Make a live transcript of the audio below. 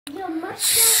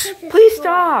mustache. Please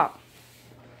stop.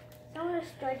 Someone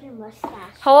start your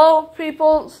mustache. Hello,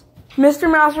 people.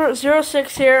 Mr.Meowser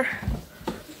 06 here.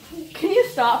 Can you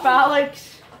stop,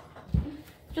 Alex?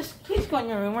 Just please go in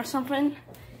your room or something.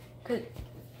 Okay.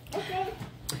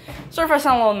 Sorry if I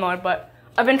sound a little annoyed, but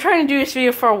I've been trying to do this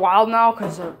video for a while now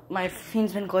because my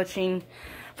phone's been glitching.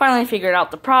 Finally figured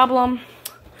out the problem.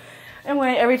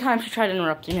 Anyway, every time she tried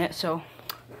interrupting it, so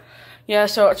yeah,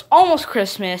 so it's almost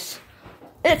Christmas.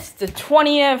 It's the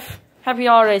 20th. Happy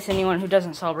holidays to anyone who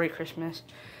doesn't celebrate Christmas.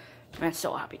 And it's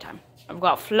still a happy time. I've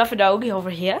got Fluffy Doggy over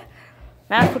here.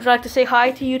 Max, would you like to say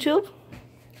hi to YouTube?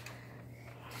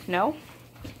 No?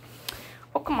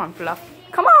 Oh, come on, Fluff.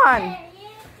 Come on!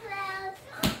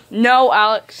 No,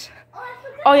 Alex.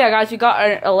 Oh yeah, guys, we got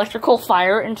an electrical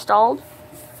fire installed.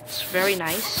 It's very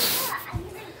nice.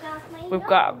 We've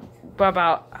got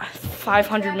about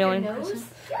 500 million.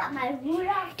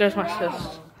 There's my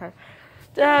sister.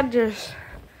 Dad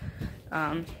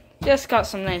just got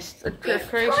some nice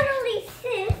decorations.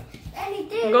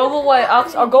 Go away,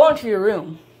 Alex. I'll go into your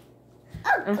room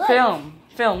and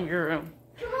film your room.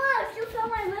 Come on, you film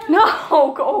my room.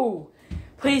 No, go.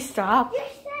 Please stop. You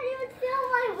said you would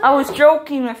film my room. I was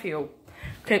joking with you.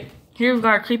 Okay, here we've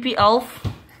got a creepy elf.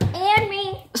 And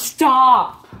me.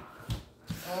 Stop.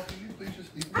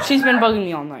 She's been bugging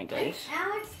me all night, guys.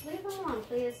 Alex, leave her alone,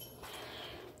 please.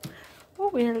 Oh,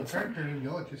 weird.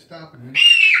 You'll let you stop and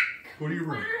go to your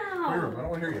room. Go to your room. I don't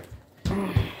want to hear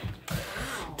you.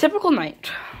 Typical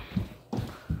night.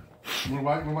 When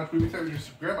I watch movies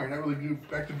with your grandma, you're not really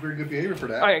acting very good behavior for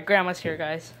that. Alright, Grandma's here,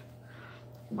 guys.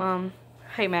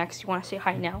 Hey Max, you want to say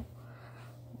hi now?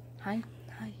 Hi,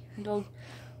 hi, hello.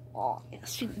 Oh,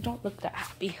 yes, you don't look that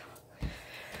happy.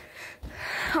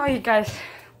 Alright, guys.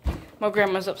 My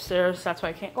grandma's upstairs, that's why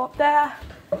I can't go up there.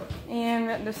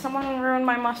 And there's someone ruined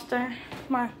my mustache.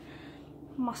 My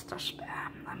mustache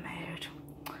I made.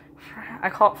 I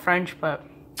call it French, but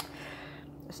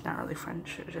it's not really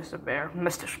French. It's just a bear.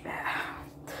 Mustache bear.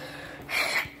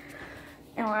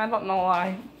 Anyway, I don't know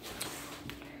why.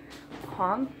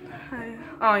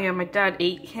 Oh yeah, my dad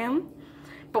ate him.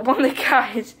 But one of the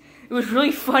guys, it was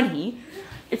really funny.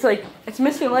 It's like, it's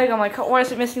missing a leg. I'm like, why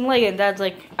is it missing a leg? And Dad's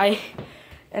like,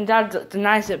 and Dad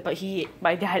denies it, but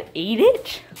my dad ate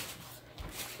it?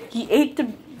 He ate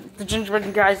the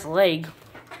gingerbread guy's leg.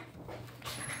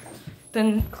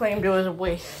 Then claimed it was a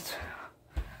waste.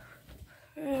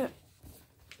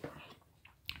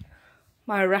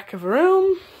 My wreck of a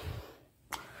room.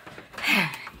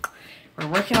 We're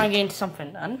working on getting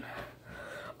something done.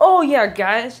 Oh yeah,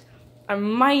 guys. I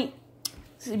might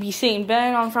be seeing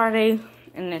Ben on Friday,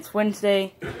 and it's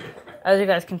Wednesday. As you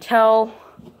guys can tell.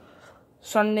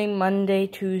 Sunday, Monday,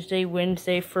 Tuesday,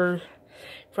 Wednesday,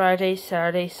 Friday,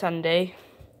 Saturday, Sunday.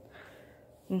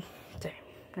 Never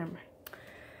mind.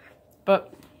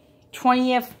 But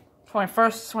 20th,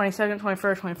 21st, 22nd,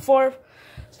 23rd, 24th.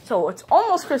 So it's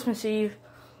almost Christmas Eve.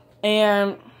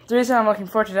 And the reason I'm looking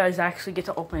forward to that is I actually get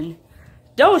to open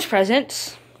those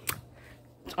presents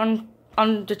on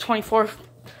the 24th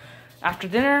after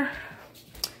dinner.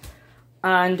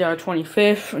 And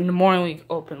 25th in the morning we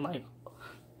open like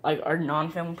our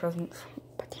non-family presents.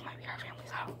 But they might be our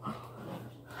family's out.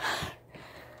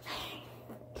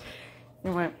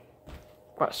 Anyway,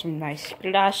 got some nice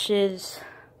splashes.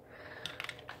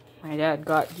 My dad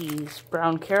got these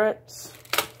brown carrots.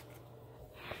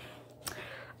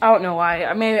 I don't know why.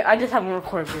 I just haven't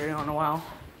recorded a video in a while.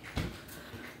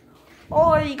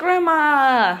 Oi,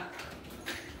 Grandma!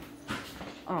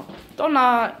 Oh,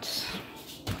 donuts.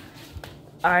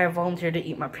 I volunteered to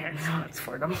eat my parents' donuts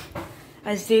for them.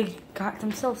 As they got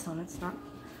themselves donuts, not.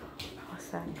 What's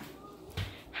that?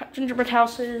 Gingerbread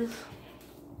houses.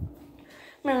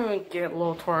 Maybe we get a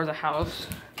little tour of the house.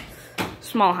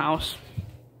 Small house.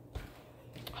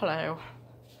 Hello.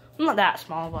 Not that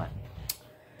small, but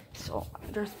so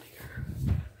there's bigger.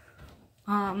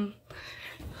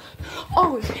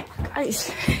 Oh yeah,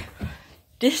 guys.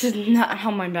 This is not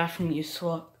how my bathroom used to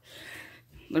look.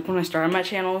 Like when I started my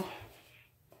channel.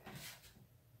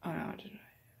 Oh no, did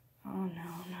I? Oh no.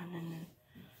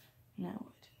 No, I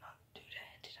did not do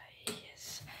that, did I?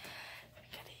 Yes.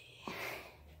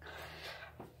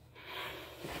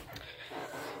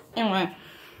 Anyway.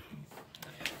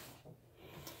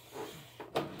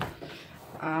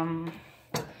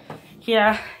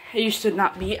 Yeah, it used to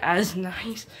not be as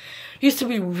nice. It used to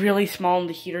be really small and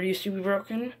the heater used to be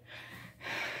broken.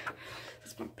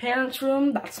 That's my parents'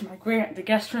 room. That's the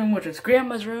guest room, which is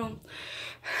Grandma's room.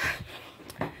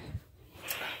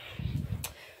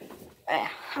 I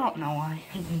don't know why.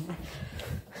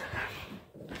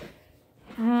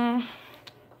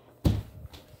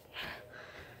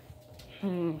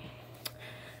 Made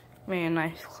a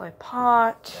nice clay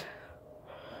pot.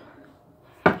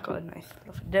 Got a nice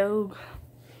fluffy dog.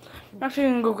 I'm actually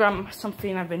gonna go grab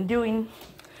something I've been doing.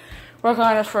 Working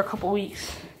on this for a couple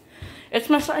weeks. It's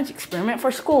my science experiment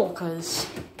for school, because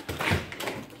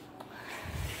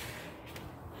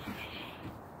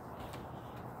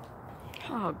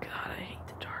oh god, I hate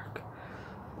the dark.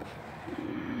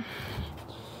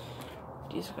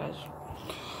 These guys,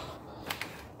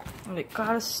 they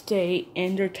gotta stay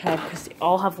in their tub because they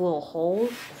all have little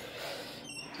holes.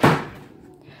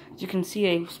 As you can see,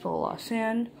 I spill a lot of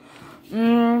sand.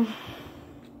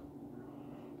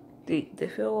 They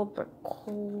feel a bit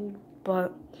cold,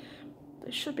 but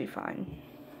they should be fine.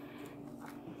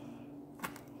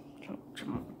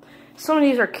 Some of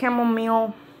these are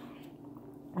chamomile,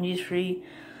 these three,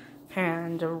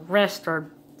 and the rest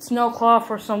are snow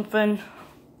cloth or something.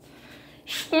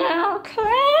 Snow cloth!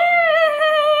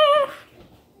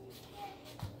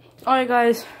 Alright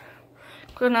guys,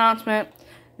 good announcement.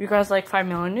 If you guys like 5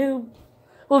 Million Noob,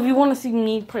 well, if you want to see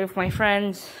me play with my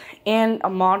friends and a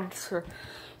mod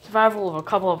survival of a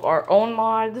couple of our own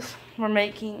mods we're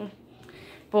making.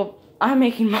 Well, I'm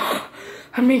making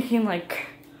like,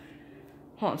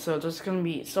 hold on, so there's gonna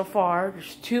be, so far,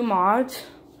 there's 2 mods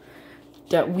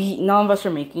that none of us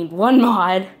are making, 1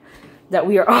 mod that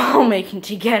we are all making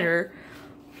together,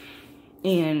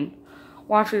 and,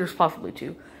 well, actually there's possibly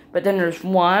 2, but then there's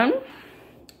 1,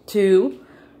 2,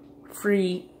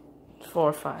 3,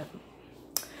 4, 5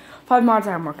 mods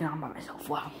that I'm working on by myself.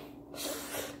 Wow.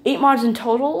 8 mods in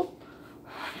total,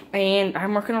 and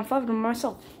I'm working on 5 of them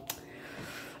myself.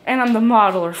 And I'm the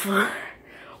modeler for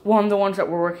one of the ones that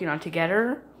we're working on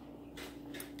together.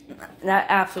 That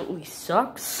absolutely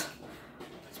sucks.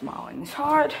 This modeling is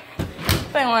hard.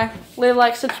 But anyway, leave a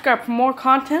like, subscribe for more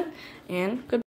content, and goodbye.